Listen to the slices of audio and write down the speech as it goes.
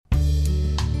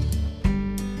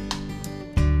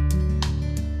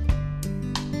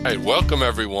Hey, welcome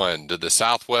everyone to the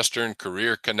Southwestern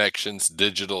Career Connections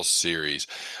digital series.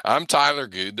 I'm Tyler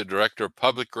Good, the Director of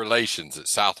Public Relations at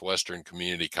Southwestern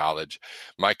Community College.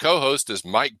 My co-host is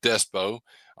Mike Despo,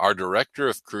 our Director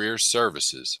of Career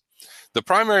Services. The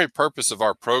primary purpose of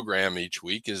our program each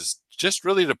week is just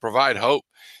really to provide hope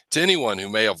to anyone who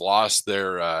may have lost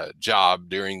their job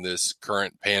during this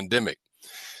current pandemic.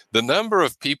 The number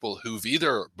of people who've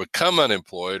either become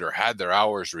unemployed or had their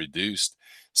hours reduced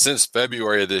since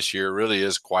February of this year really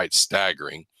is quite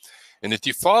staggering. And if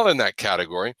you fall in that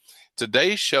category,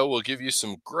 today's show will give you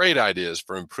some great ideas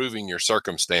for improving your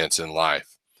circumstance in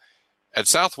life. At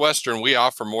Southwestern, we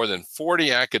offer more than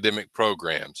 40 academic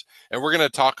programs, and we're going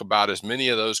to talk about as many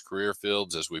of those career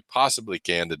fields as we possibly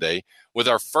can today with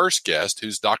our first guest,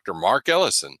 who's Dr. Mark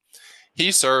Ellison. He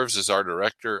serves as our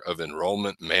Director of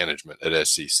Enrollment Management at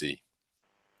SCC.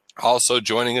 Also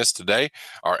joining us today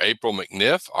are April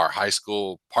McNiff, our high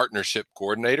school partnership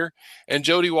coordinator, and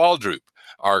Jodie Waldroup,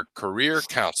 our career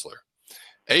counselor.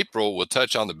 April will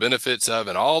touch on the benefits of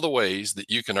and all the ways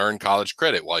that you can earn college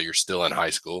credit while you're still in high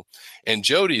school. And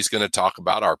Jodie is going to talk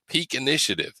about our Peak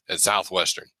Initiative at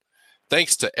Southwestern.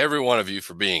 Thanks to every one of you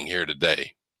for being here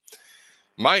today.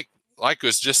 Mike, like I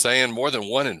was just saying, more than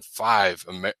 1 in 5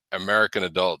 American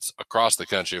adults across the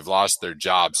country have lost their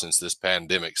jobs since this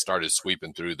pandemic started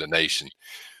sweeping through the nation.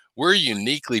 We're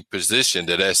uniquely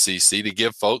positioned at SCC to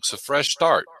give folks a fresh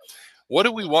start. What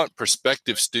do we want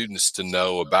prospective students to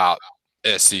know about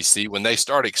SCC when they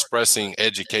start expressing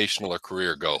educational or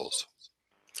career goals?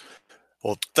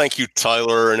 Well, thank you,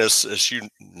 Tyler. And as you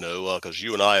know, because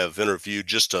you and I have interviewed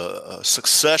just a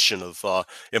succession of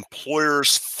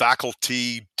employers,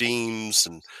 faculty, deans,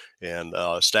 and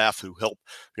staff who help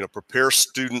prepare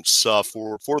students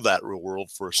for that real world,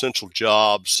 for essential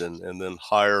jobs, and then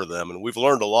hire them. And we've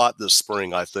learned a lot this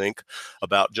spring, I think,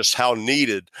 about just how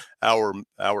needed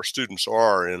our students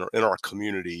are in our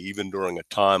community, even during a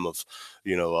time of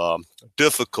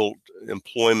difficult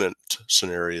employment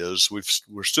scenarios.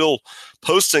 We're still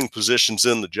posting positions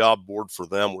in the job board for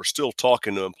them. We're still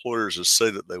talking to employers that say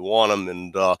that they want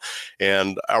them,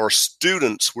 and our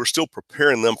students, we're still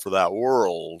preparing them for that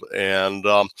world. And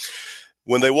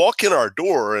when they walk in our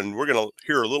door, and we're going to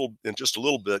hear in just a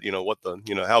little bit,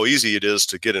 how easy it is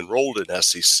to get enrolled in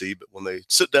SCC. But when they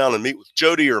sit down and meet with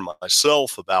Jodie or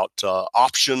myself about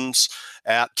options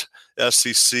at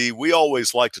SCC, we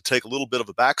always like to take a little bit of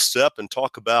a back step and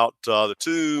talk about the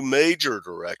two major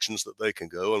directions that they can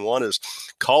go. And one is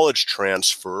college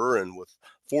transfer, and with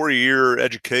 4-year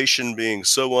education being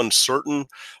so uncertain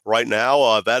right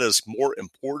now, that is more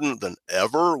important than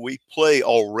ever. We play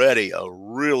already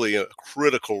a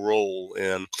critical role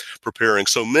in preparing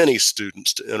so many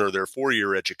students to enter their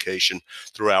 4-year education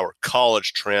through our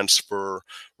college transfer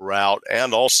route,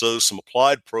 and also some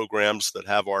applied programs that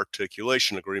have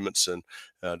articulation agreements. And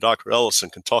Dr. Ellison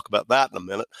can talk about that in a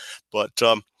minute. But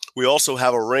we also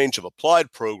have a range of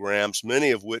applied programs,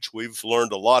 many of which we've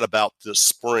learned a lot about this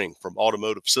spring, from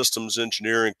automotive systems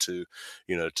engineering to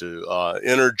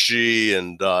energy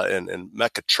and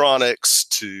mechatronics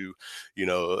to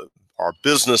our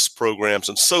business programs,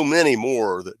 and so many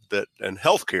more that and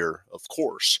healthcare, of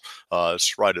course,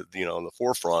 is right at in the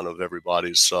forefront of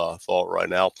everybody's thought right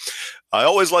now. I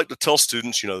always like to tell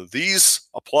students, these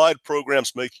applied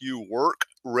programs make you work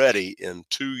ready in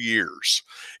 2 years,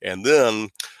 and then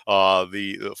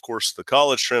of course the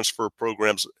college transfer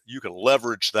programs, you can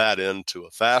leverage that into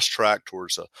a fast track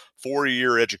towards a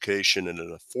 4-year education at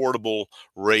an affordable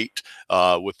rate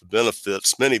with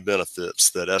the many benefits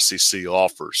that SCC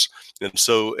offers. And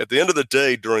so at the end of the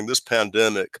day, during this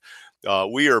pandemic,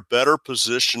 we are better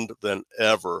positioned than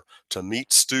ever to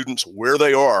meet students where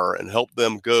they are and help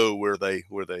them go where they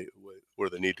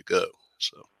need to go.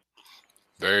 So,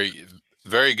 Very,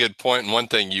 very good point. And one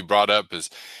thing you brought up is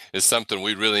something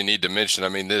we really need to mention. I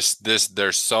mean, there's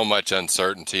so much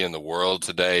uncertainty in the world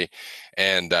today,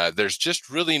 and there's just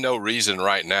really no reason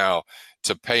right now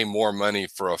to pay more money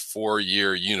for a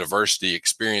 4-year university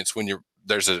experience when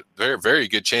there's a very, very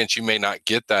good chance you may not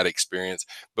get that experience,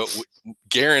 but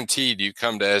guaranteed you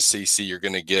come to SCC, you're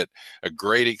going to get a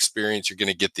great experience. You're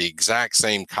going to get the exact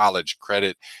same college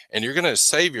credit, and you're going to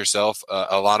save yourself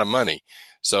a lot of money.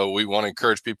 So we want to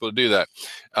encourage people to do that.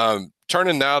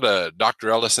 Turning now to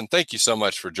Dr. Ellison, thank you so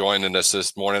much for joining us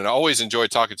this morning. I always enjoy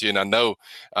talking to you, and I know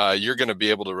you're going to be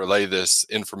able to relay this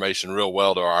information real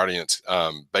well to our audience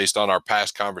based on our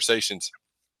past conversations.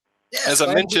 Yeah, As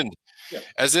I mentioned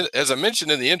As I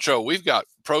mentioned in the intro, we've got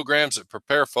programs that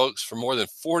prepare folks for more than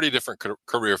 40 different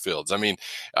career fields. I mean,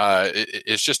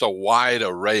 it's just a wide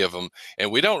array of them.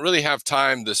 And we don't really have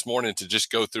time this morning to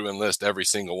just go through and list every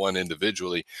single one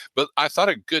individually. But I thought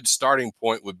a good starting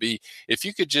point would be if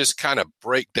you could just kind of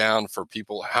break down for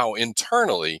people how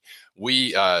internally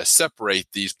we separate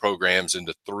these programs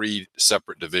into 3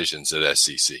 separate divisions at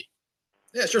SCC.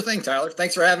 Yeah, sure thing, Tyler.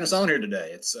 Thanks for having us on here today.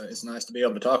 It's nice to be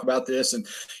able to talk about this, and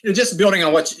just building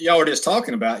on what y'all were just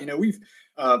talking about. We've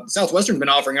Southwestern's been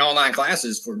offering online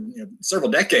classes for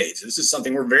several decades. This is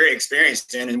something we're very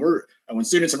experienced in, and when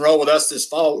students enroll with us this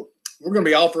fall, we're going to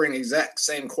be offering the exact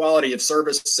same quality of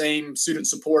service, same student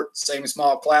support, same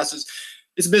small classes.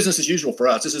 It's business as usual for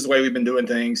us. This is the way we've been doing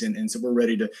things, and so we're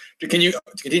ready to continue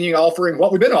offering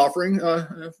what we've been offering,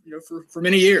 for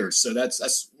many years. So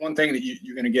that's one thing that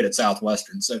you're going to get at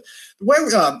Southwestern. So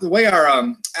the way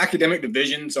our academic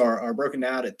divisions are broken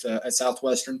out at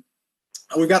Southwestern,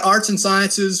 we've got arts and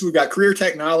sciences, we've got career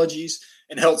technologies,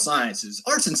 and health sciences.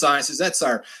 Arts and sciences, that's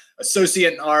our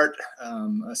associate in art,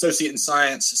 associate in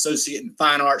science, associate in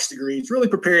fine arts degrees, really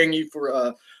preparing you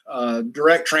for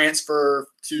direct transfer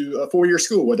to a 4-year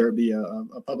school, whether it be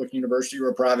a public university or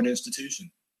a private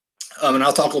institution. And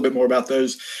I'll talk a little bit more about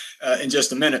those in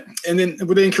just a minute. And then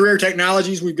within career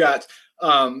technologies, we've got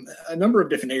a number of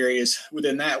different areas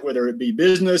within that, whether it be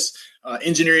business,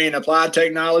 engineering and applied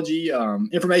technology,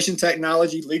 information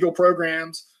technology, legal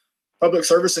programs, public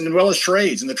service, and as well as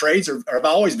trades. And the trades have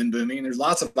always been booming, and there's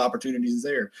lots of opportunities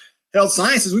there. Health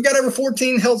sciences, we've got over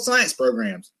 14 health science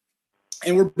programs.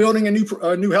 And we're building a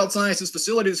new health sciences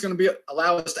facility that's going to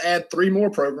allow us to add 3 more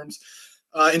programs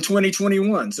in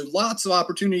 2021. So lots of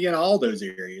opportunity in all those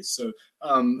areas. So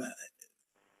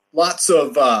lots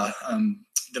of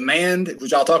demand,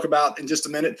 which I'll talk about in just a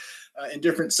minute, in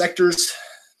different sectors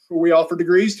where we offer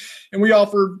degrees. And we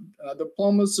offer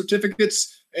diplomas,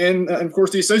 certificates, and of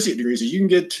course the associate degrees. So you can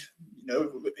get,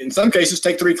 in some cases,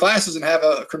 take 3 classes and have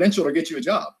a credential to get you a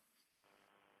job.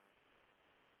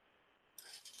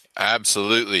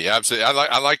 Absolutely.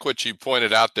 I like what you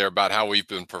pointed out there about how we've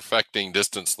been perfecting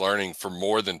distance learning for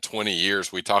more than 20 years.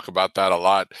 We talk about that a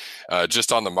lot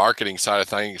just on the marketing side of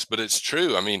things, but it's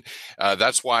true. I mean,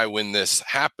 that's why when this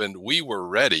happened, we were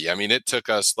ready. I mean, it took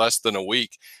us less than a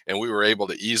week and we were able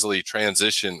to easily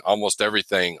transition almost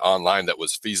everything online that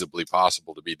was feasibly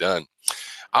possible to be done.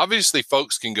 Obviously,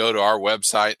 folks can go to our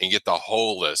website and get the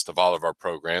whole list of all of our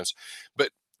programs, but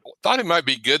thought it might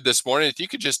be good this morning if you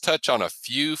could just touch on a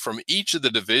few from each of the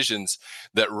divisions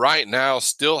that right now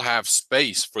still have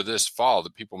space for this fall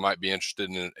that people might be interested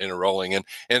in enrolling in,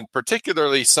 and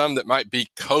particularly some that might be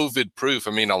COVID proof.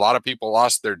 I mean, a lot of people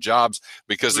lost their jobs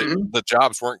because the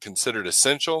jobs weren't considered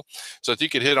essential. So if you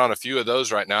could hit on a few of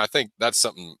those right now, I think that's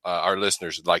something our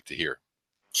listeners would like to hear.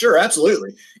 Sure,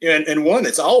 absolutely. And one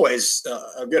that's always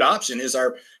a good option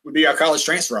would be our college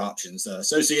transfer options,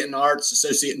 associate in arts,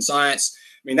 associate in science.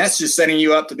 I mean, that's just setting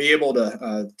you up to be able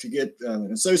to get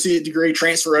an associate degree,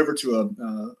 transfer over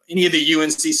to any of the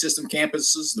UNC system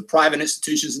campuses, the private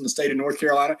institutions in the state of North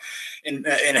Carolina, and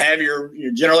have your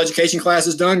general education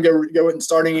classes done. Go and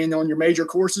starting in on your major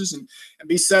courses and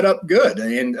be set up good.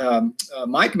 And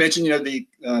Mike mentioned,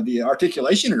 the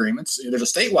articulation agreements. There's a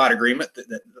statewide agreement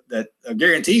that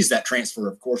guarantees that transfer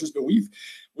of courses, but we've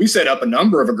set up a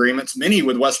number of agreements, many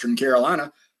with Western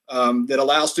Carolina, that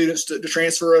allow students to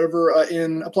transfer over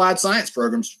in applied science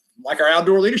programs, like our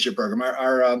outdoor leadership program.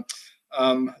 Our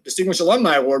Distinguished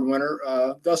Alumni Award winner,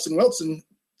 Dustin Wilson,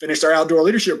 finished our outdoor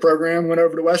leadership program, went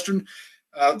over to Western,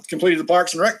 completed the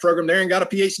Parks and Rec program there, and got a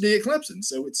PhD at Clemson.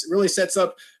 So it really sets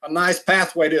up a nice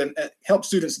pathway to help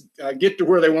students get to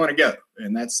where they want to go,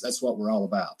 and that's what we're all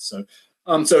about. So,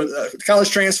 college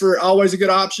transfer, always a good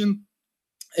option.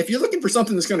 If you're looking for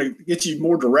something that's going to get you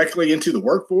more directly into the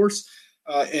workforce,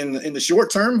 in the short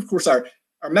term, of course, our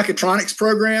mechatronics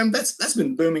program, that's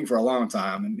been booming for a long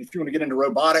time. And if you want to get into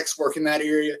robotics, work in that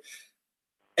area,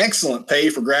 excellent pay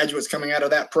for graduates coming out of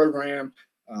that program,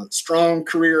 strong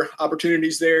career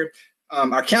opportunities there.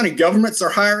 Our county governments are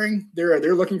hiring.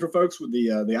 They're looking for folks with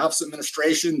the office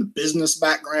administration, the business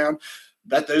background.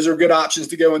 Those are good options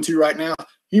to go into right now.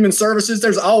 Human services,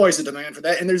 there's always a demand for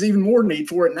that, and there's even more need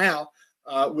for it now.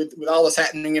 With all that's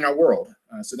happening in our world.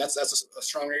 So that's a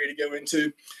strong area to go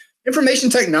into. Information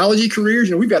technology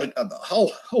careers, we've got a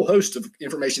whole host of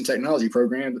information technology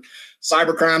programs,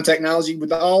 cybercrime technology,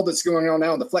 with all that's going on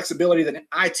now and the flexibility that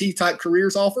IT type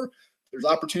careers offer. There's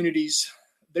opportunities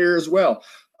there as well.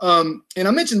 And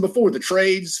I mentioned before the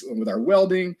trades with our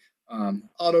welding,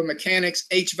 auto mechanics,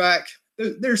 HVAC.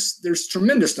 There's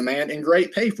tremendous demand and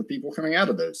great pay for people coming out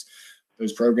of those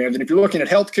programs. And if you're looking at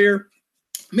healthcare,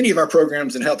 many of our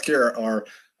programs in healthcare are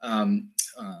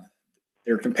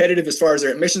they're competitive as far as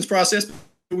their admissions process.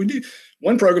 We do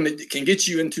one program that can get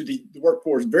you into the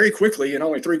workforce very quickly, and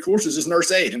only 3 courses is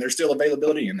nurse aid, and there's still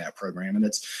availability in that program. And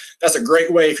that's a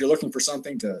great way if you're looking for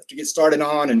something to get started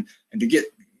on and to get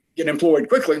employed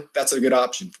quickly. That's a good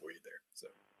option for you there. So.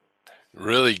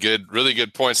 Really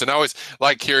good points. And I always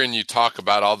like hearing you talk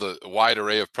about all the wide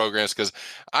array of programs, because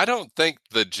I don't think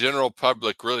the general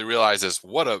public really realizes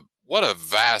what a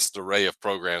vast array of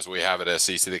programs we have at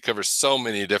SCC that covers so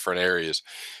many different areas.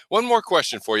 One more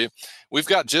question for you. We've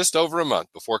got just over a month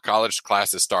before college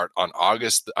classes start on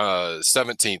August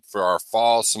 17th for our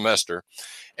fall semester.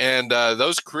 And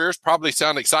those careers probably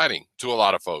sound exciting to a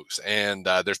lot of folks. And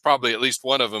there's probably at least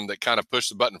one of them that kind of pushed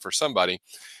the button for somebody.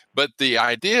 But the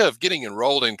idea of getting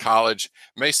enrolled in college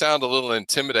may sound a little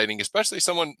intimidating, especially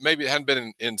someone maybe hadn't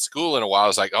been in school in a while.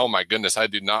 It's like, oh my goodness, I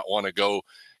do not want to go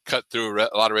cut through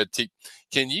a lot of red tape.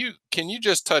 Can you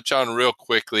just touch on real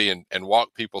quickly and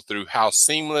walk people through how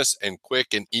seamless and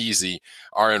quick and easy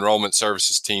our enrollment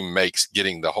services team makes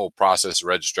getting the whole process of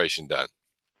registration done?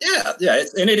 Yeah,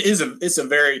 it's a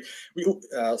very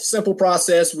simple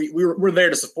process. We're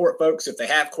there to support folks if they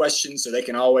have questions, so they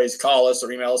can always call us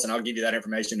or email us, and I'll give you that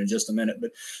information in just a minute. But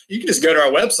you can just go to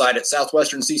our website at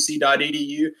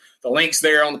southwesterncc.edu. The link's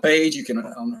there on the page. You can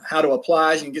on how to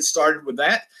apply. You can get started with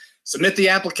that. Submit the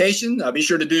application. Be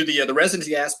sure to do the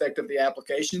residency aspect of the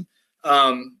application.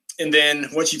 And then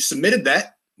once you've submitted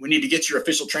that, we need to get your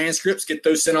official transcripts, get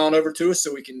those sent on over to us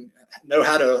so we can know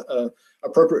how to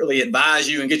appropriately advise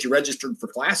you and get you registered for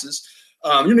classes.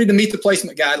 You need to meet the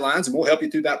placement guidelines, and we'll help you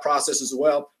through that process as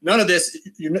well. None of this,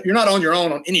 you're not on your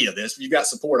own on any of this. You've got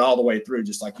support all the way through,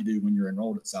 just like you do when you're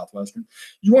enrolled at Southwestern.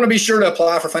 You want to be sure to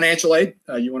apply for financial aid.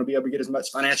 You want to be able to get as much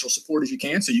financial support as you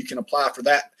can, so you can apply for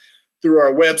that through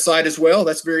our website as well.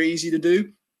 That's very easy to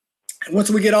do. And once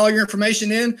we get all your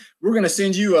information in, we're going to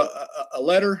send you a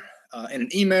letter and an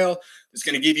email that's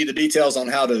going to give you the details on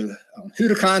who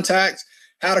to contact,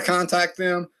 how to contact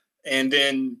them, and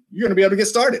then you're going to be able to get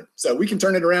started. So we can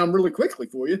turn it around really quickly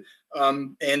for you.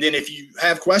 And then if you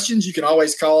have questions, you can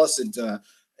always call us in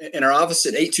our office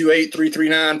at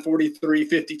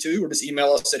 828-339-4352, or just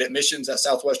email us at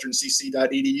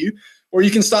admissions@southwesterncc.edu, or you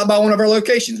can stop by one of our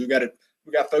locations. We've got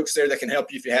folks there that can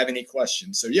help you if you have any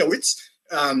questions. So yeah, it's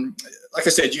like I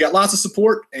said, you got lots of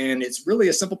support, and it's really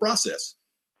a simple process.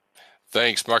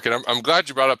 Thanks, Mark. And I'm glad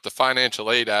you brought up the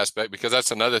financial aid aspect, because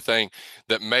that's another thing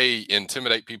that may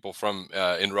intimidate people from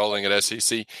enrolling at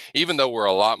SCC. Even though we're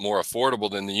a lot more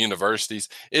affordable than the universities,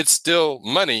 it's still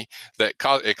money that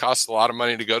it costs a lot of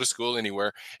money to go to school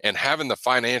anywhere. And having the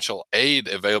financial aid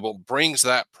available brings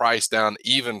that price down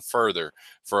even further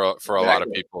for a lot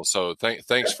of people. So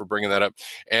thanks for bringing that up.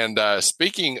 And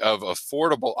speaking of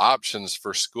affordable options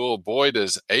for school, boy,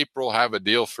 does April have a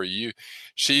deal for you.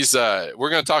 We're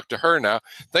going to talk to her now.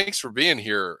 Thanks for being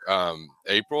here,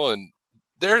 April. And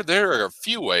there are a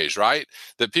few ways, right,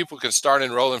 that people can start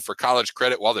enrolling for college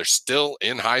credit while they're still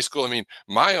in high school. I mean,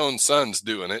 my own son's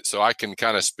doing it, so I can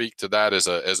kind of speak to that as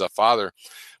a father.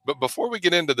 But before we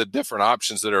get into the different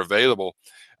options that are available,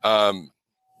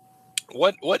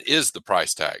 what is the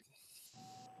price tag?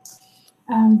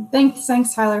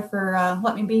 Thanks, Tyler, for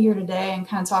letting me be here today and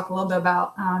kind of talk a little bit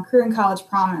about Career and College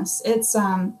Promise. It's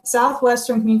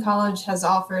Southwestern Community College has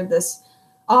offered this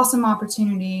awesome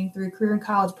opportunity through Career and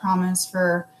College Promise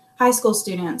for high school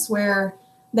students, where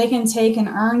they can take and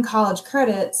earn college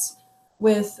credits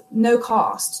with no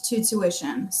cost to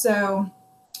tuition. So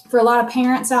for a lot of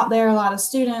parents out there, a lot of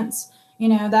students,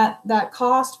 that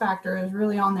cost factor is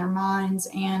really on their minds,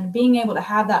 and being able to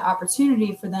have that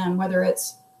opportunity for them, whether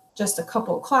it's just a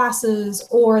couple of classes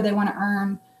or they want to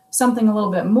earn something a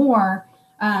little bit more,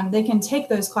 they can take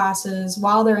those classes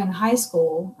while they're in high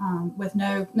school with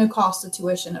no cost of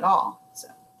tuition at all. So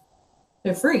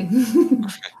they're free.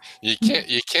 You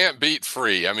can't beat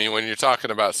free. I mean, when you're talking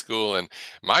about school, and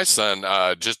my son,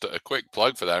 just a quick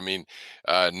plug for that. I mean,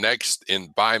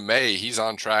 by May, he's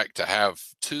on track to have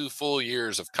 2 full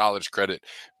years of college credit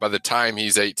by the time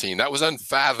he's 18. That was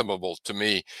unfathomable to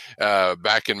me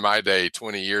back in my day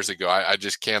 20 years ago. I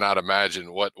just cannot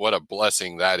imagine what a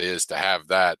blessing that is to have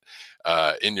that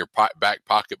in your back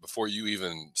pocket before you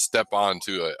even step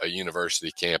onto a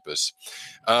university campus.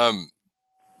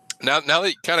 Now that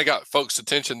you kind of got folks'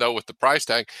 attention, though, with the price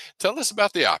tag, tell us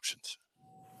about the options.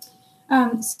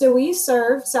 So we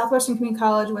serve Southwestern Community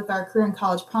College with our Career and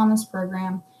College Promise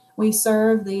program. We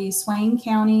serve the Swain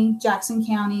County, Jackson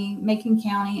County, Macon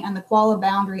County, and the Qualla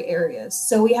boundary areas.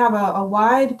 So we have a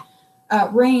wide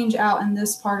range out in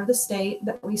this part of the state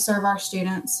that we serve our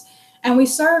students. And we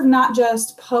serve not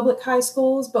just public high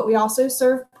schools, but we also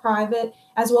serve private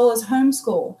as well as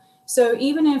homeschool. So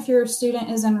even if your student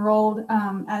is enrolled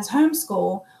as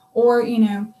homeschool, or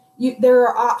there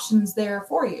are options there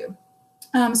for you.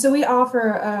 So we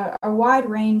offer a wide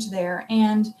range there,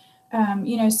 and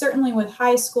certainly with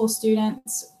high school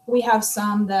students, we have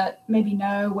some that maybe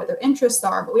know what their interests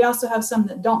are, but we also have some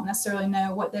that don't necessarily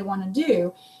know what they want to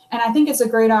do. And I think it's a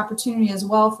great opportunity as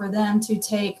well for them to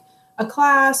take a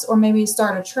class or maybe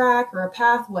start a track or a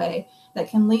pathway that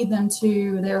can lead them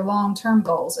to their long-term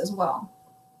goals as well.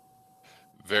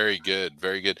 Very good.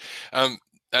 Very good.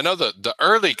 I know the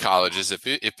early colleges,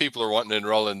 if people are wanting to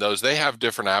enroll in those, they have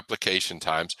different application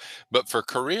times. But for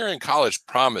career and college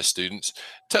promise students,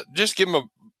 just give them a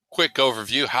quick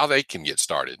overview how they can get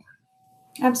started.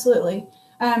 Absolutely.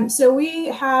 So we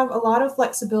have a lot of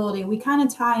flexibility. We kind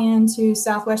of tie into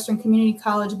Southwestern Community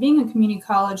College, being a community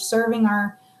college, serving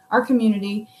our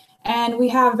community, and we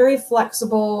have a very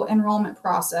flexible enrollment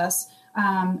process.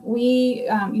 We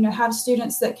have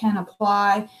students that can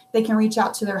apply. They can reach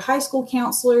out to their high school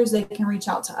counselors. They can reach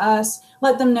out to us,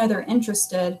 let them know they're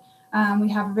interested. We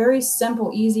have a very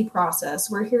simple, easy process.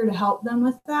 We're here to help them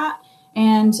with that.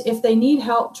 And if they need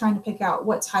help trying to pick out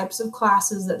what types of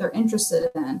classes that they're interested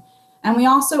in. And we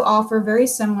also offer, very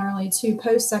similarly to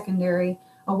post-secondary,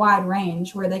 a wide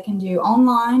range where they can do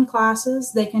online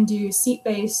classes. They can do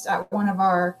seat-based at one of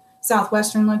our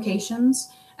Southwestern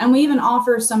locations. And we even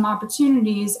offer some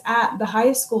opportunities at the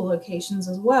high school locations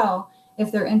as well, if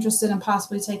they're interested in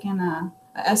possibly taking a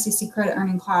SCC credit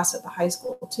earning class at the high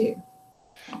school too.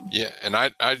 Yeah, and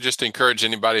I just encourage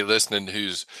anybody listening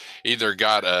who's either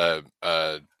got a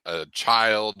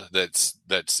child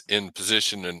that's in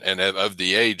position and of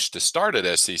the age to start at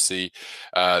SCC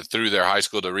through their high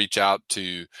school to reach out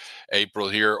to April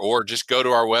here, or just go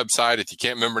to our website. If you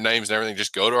can't remember names and everything,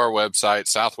 just go to our website,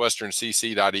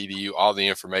 southwesterncc.edu. All the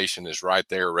information is right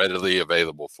there, readily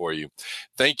available for you.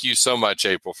 Thank you so much,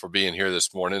 April, for being here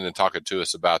this morning and talking to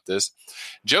us about this.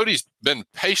 Jodie's been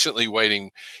patiently waiting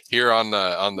here on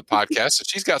the podcast, and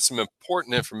she's got some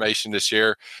important information to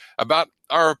share about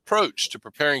our approach to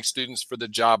preparing students for the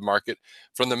job market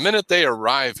from the minute they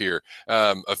arrive here.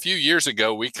 A few years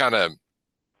ago, we kind of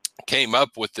came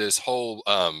up with this whole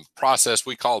process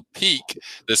we call PEAK,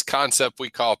 this concept we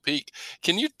call PEAK.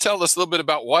 Can you tell us a little bit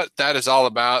about what that is all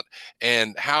about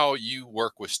and how you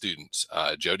work with students?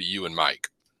 Jodie, you and Mike.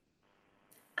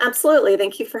 Absolutely.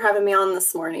 Thank you for having me on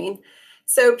this morning.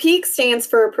 So PEAK stands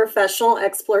for Professional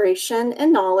Exploration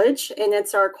and Knowledge, and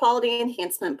it's our quality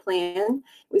enhancement plan.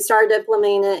 We started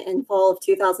implementing it in fall of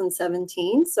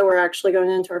 2017, so we're actually going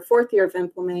into our fourth year of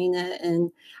implementing it.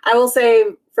 And I will say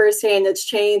firsthand, it's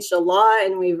changed a lot,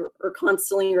 and we are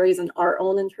constantly raising our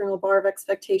own internal bar of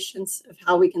expectations of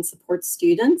how we can support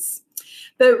students.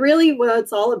 But really what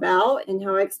it's all about, and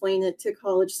how I explain it to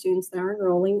college students that are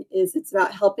enrolling, is it's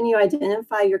about helping you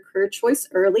identify your career choice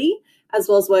early, as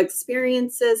well as what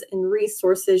experiences and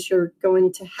resources you're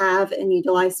going to have and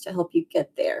utilize to help you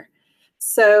get there.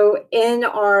 So in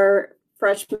our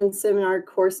freshman seminar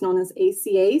course known as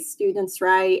ACA, students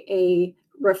write a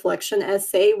reflection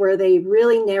essay where they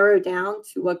really narrow down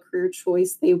to what career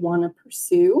choice they want to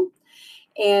pursue.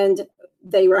 And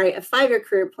they write a 5-year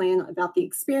career plan about the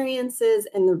experiences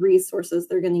and the resources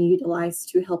they're going to utilize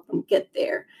to help them get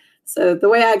there. So the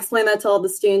way I explain that to all the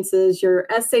students is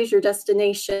your essay is your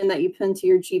destination that you put into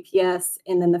your GPS,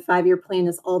 and then the 5-year plan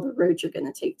is all the roads you're going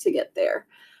to take to get there.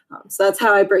 So that's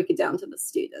how I break it down to the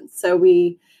students. So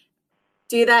we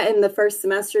do that in the first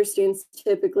semester. Students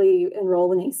typically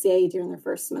enroll in ACA during their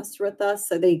first semester with us,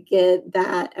 so they get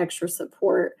that extra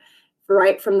support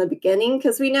right from the beginning,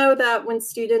 because we know that when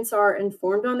students are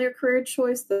informed on their career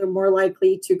choice, they're more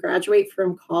likely to graduate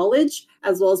from college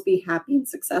as well as be happy and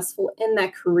successful in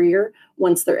that career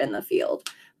once they're in the field.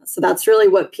 So that's really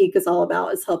what PEAK is all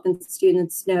about, is helping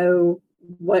students know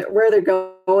where they're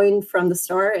going from the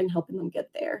start and helping them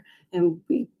get there. And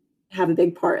we have a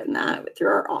big part in that through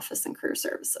our office and career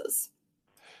services.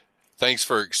 Thanks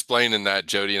for explaining that,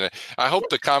 Jodie. And I hope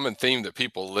the common theme that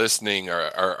people listening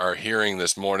are hearing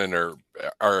this morning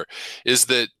is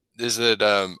that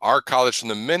our college, from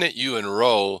the minute you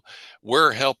enroll,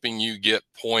 we're helping you get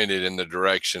pointed in the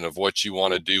direction of what you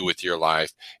want to do with your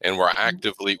life. And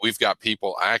we've got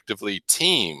people actively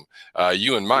team,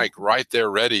 you and Mike right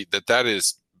there ready. That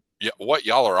is what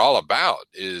y'all are all about,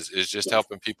 is just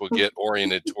helping people get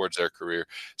oriented towards their career.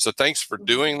 So thanks for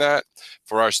doing that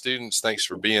for our students. Thanks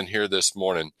for being here this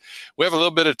morning. We have a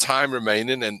little bit of time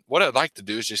remaining, and what I'd like to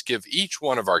do is just give each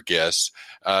one of our guests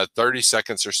 30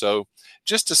 seconds or so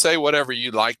just to say whatever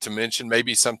you'd like to mention,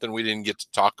 maybe something we didn't get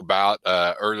to talk about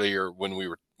earlier when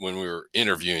when we were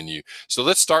interviewing you. So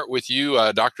let's start with you,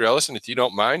 Dr. Ellison, if you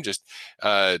don't mind, just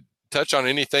touch on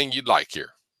anything you'd like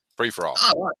here. Free for all.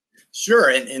 Oh,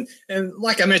 sure. And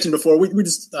like I mentioned before, we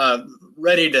just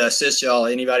ready to assist y'all.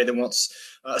 Anybody that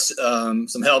wants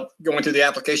some help going through the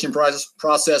application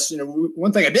process.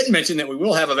 One thing I didn't mention that we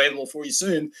will have available for you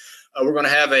soon. We're going to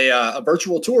have a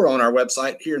virtual tour on our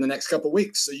website here in the next couple of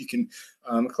weeks. So you can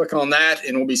click on that,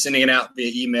 and we'll be sending it out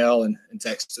via email and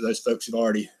text to those folks who've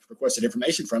already requested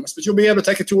information from us. But you'll be able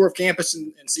to take a tour of campus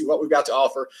and see what we've got to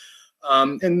offer.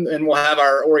 And we'll have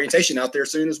our orientation out there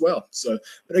soon as well. So,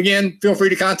 but again, feel free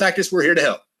to contact us. We're here to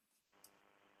help.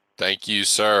 Thank you,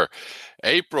 sir.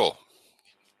 April.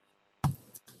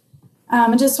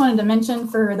 I just wanted to mention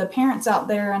for the parents out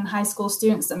there and high school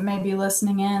students that may be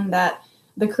listening in that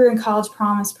the Career and College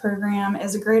Promise program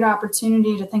is a great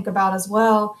opportunity to think about as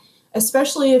well,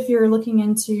 especially if you're looking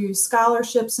into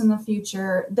scholarships in the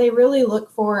future. They really look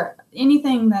for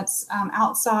anything that's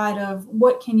outside of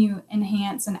what can you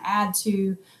enhance and add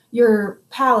to your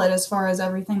palette as far as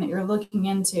everything that you're looking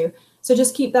into. So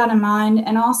just keep that in mind,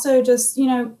 and also just,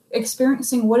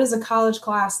 experiencing what is a college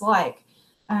class like.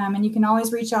 And you can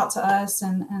always reach out to us.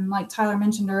 And like Tyler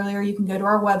mentioned earlier, you can go to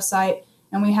our website,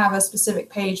 and we have a specific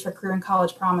page for Career and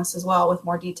College Promise as well with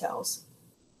more details.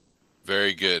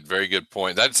 Very good. Very good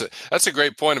point. That's a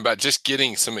great point about just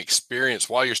getting some experience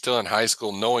while you're still in high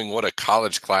school, knowing what a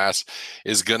college class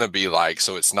is going to be like,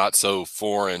 so it's not so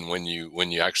foreign when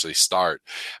you actually start.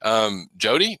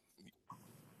 Jodie,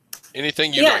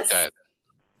 anything you'd like to add?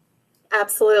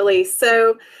 Absolutely.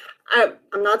 So I'm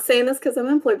not saying this because I'm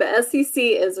employed, but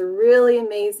SCC is a really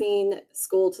amazing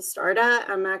school to start at.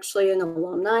 I'm actually an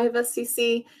alumni of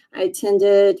SCC. I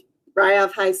attended right out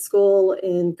of high school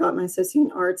and got my associate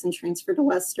in arts and transferred to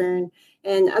Western,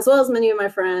 and as well as many of my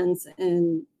friends,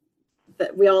 and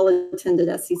that we all attended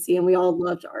SCC, and we all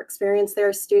loved our experience there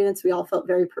as students. We all felt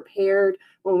very prepared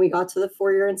when we got to the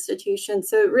four-year institution.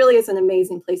 So it really is an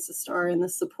amazing place to start, and the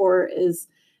support is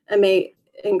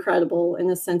incredible in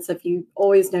the sense of you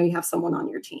always know you have someone on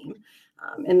your team.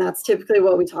 And that's typically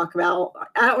what we talk about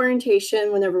at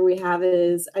orientation whenever we have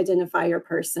is identify your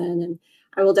person. And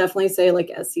I will definitely say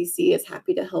SCC is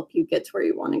happy to help you get to where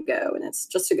you want to go. And it's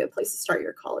just a good place to start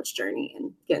your college journey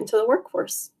and get into the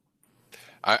workforce.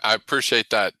 I appreciate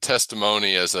that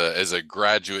testimony as a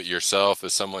graduate yourself,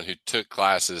 as someone who took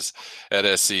classes at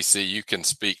SCC. You can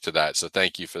speak to that. So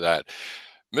thank you for that.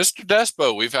 Mr.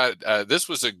 Despo, we've had this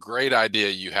was a great idea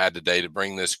you had today to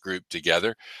bring this group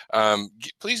together.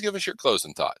 Please give us your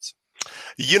closing thoughts.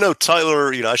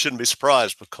 Tyler, I shouldn't be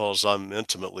surprised because I'm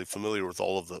intimately familiar with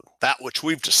all of that which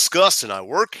we've discussed and I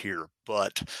work here.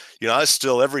 But, I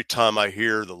still, every time I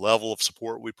hear the level of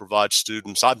support we provide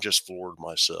students, I'm just floored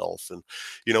myself. And,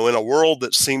 in a world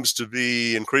that seems to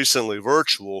be increasingly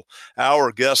virtual,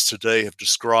 our guests today have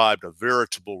described a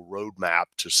veritable roadmap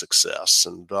to success.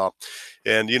 And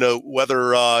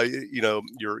whether,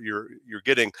 you're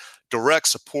getting direct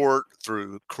support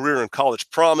through Career and College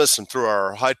Promise and through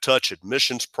our high-touch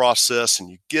admissions process,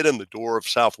 and you get in the door of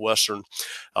Southwestern,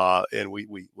 and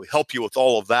we help you with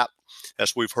all of that,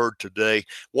 as we've heard today.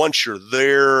 Once you're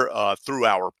there, through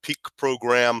our PEAK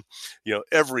program,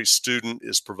 every student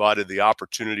is provided the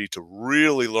opportunity to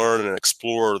really learn and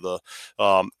explore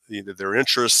their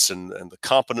interests and the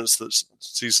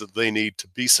competencies that they need to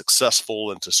be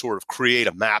successful and to sort of create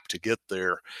a map to get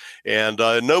there. And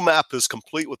no map is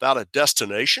complete without a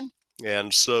destination.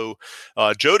 And so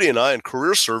Jodie and I in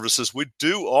Career Services, we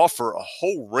do offer a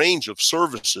whole range of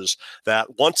services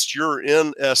that once you're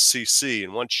in SCC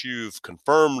and once you've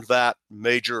confirmed that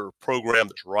major program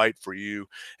that's right for you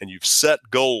and you've set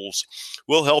goals,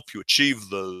 we'll help you achieve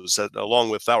those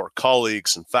along with our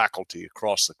colleagues and faculty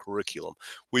across the curriculum.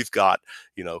 We've got,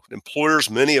 employers,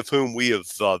 many of whom we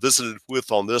have visited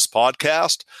with on this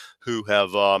podcast, who have,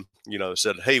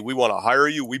 said, hey, we want to hire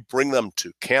you. We bring them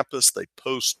to campus. They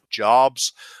post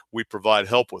jobs. We provide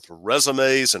help with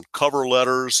resumes and cover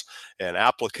letters and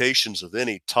applications of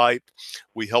any type.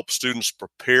 We help students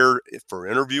prepare for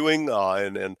interviewing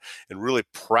and really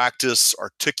practice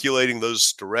articulating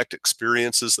those direct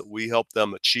experiences that we help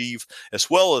them achieve, as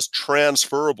well as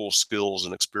transferable skills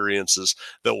and experiences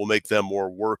that will make them more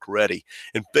work ready.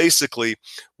 And basically,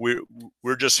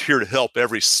 we're just here to help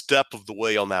every step of the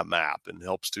way on that map and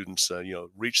help students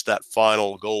reach that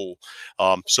final goal.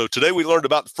 So today we learned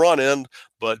about the front end,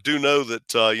 but do know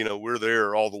that, we're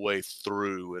there all the way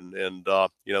through. And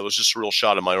it was just a real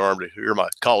shot in my arm to hear my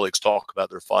colleagues talk about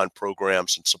their fine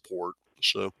programs and support.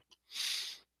 So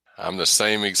I'm the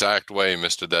same exact way,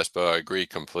 Mr. Despo. I agree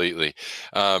completely.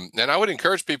 And I would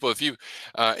encourage people, if you,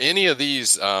 any of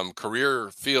these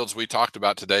career fields we talked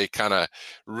about today kind of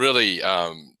really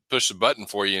push the button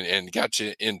for you and got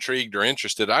you intrigued or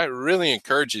interested, I really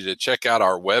encourage you to check out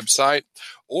our website,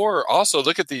 or also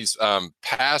look at these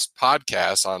past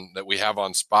podcasts that we have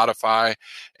on Spotify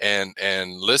and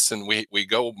listen. We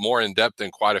go more in depth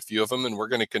in quite a few of them, and we're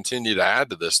going to continue to add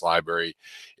to this library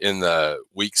in the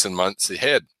weeks and months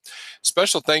ahead.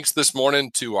 Special thanks this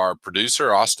morning to our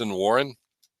producer, Austin Warren.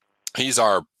 He's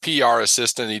our PR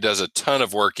assistant. He does a ton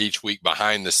of work each week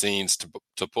behind the scenes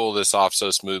to pull this off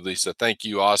so smoothly. So thank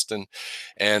you, Austin.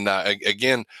 And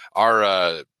again,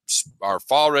 our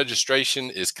fall registration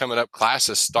is coming up.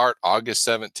 Classes start August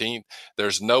 17th.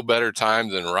 There's no better time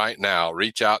than right now.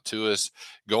 Reach out to us,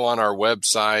 go on our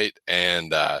website,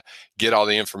 and get all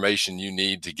the information you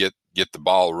need to get the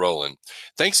ball rolling.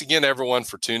 Thanks again, everyone,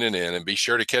 for tuning in, and be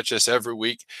sure to catch us every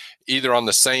week, either on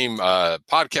the same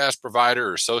podcast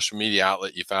provider or social media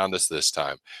outlet you found us this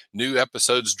time. New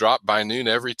episodes drop by noon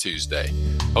every Tuesday.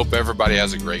 Hope everybody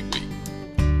has a great week.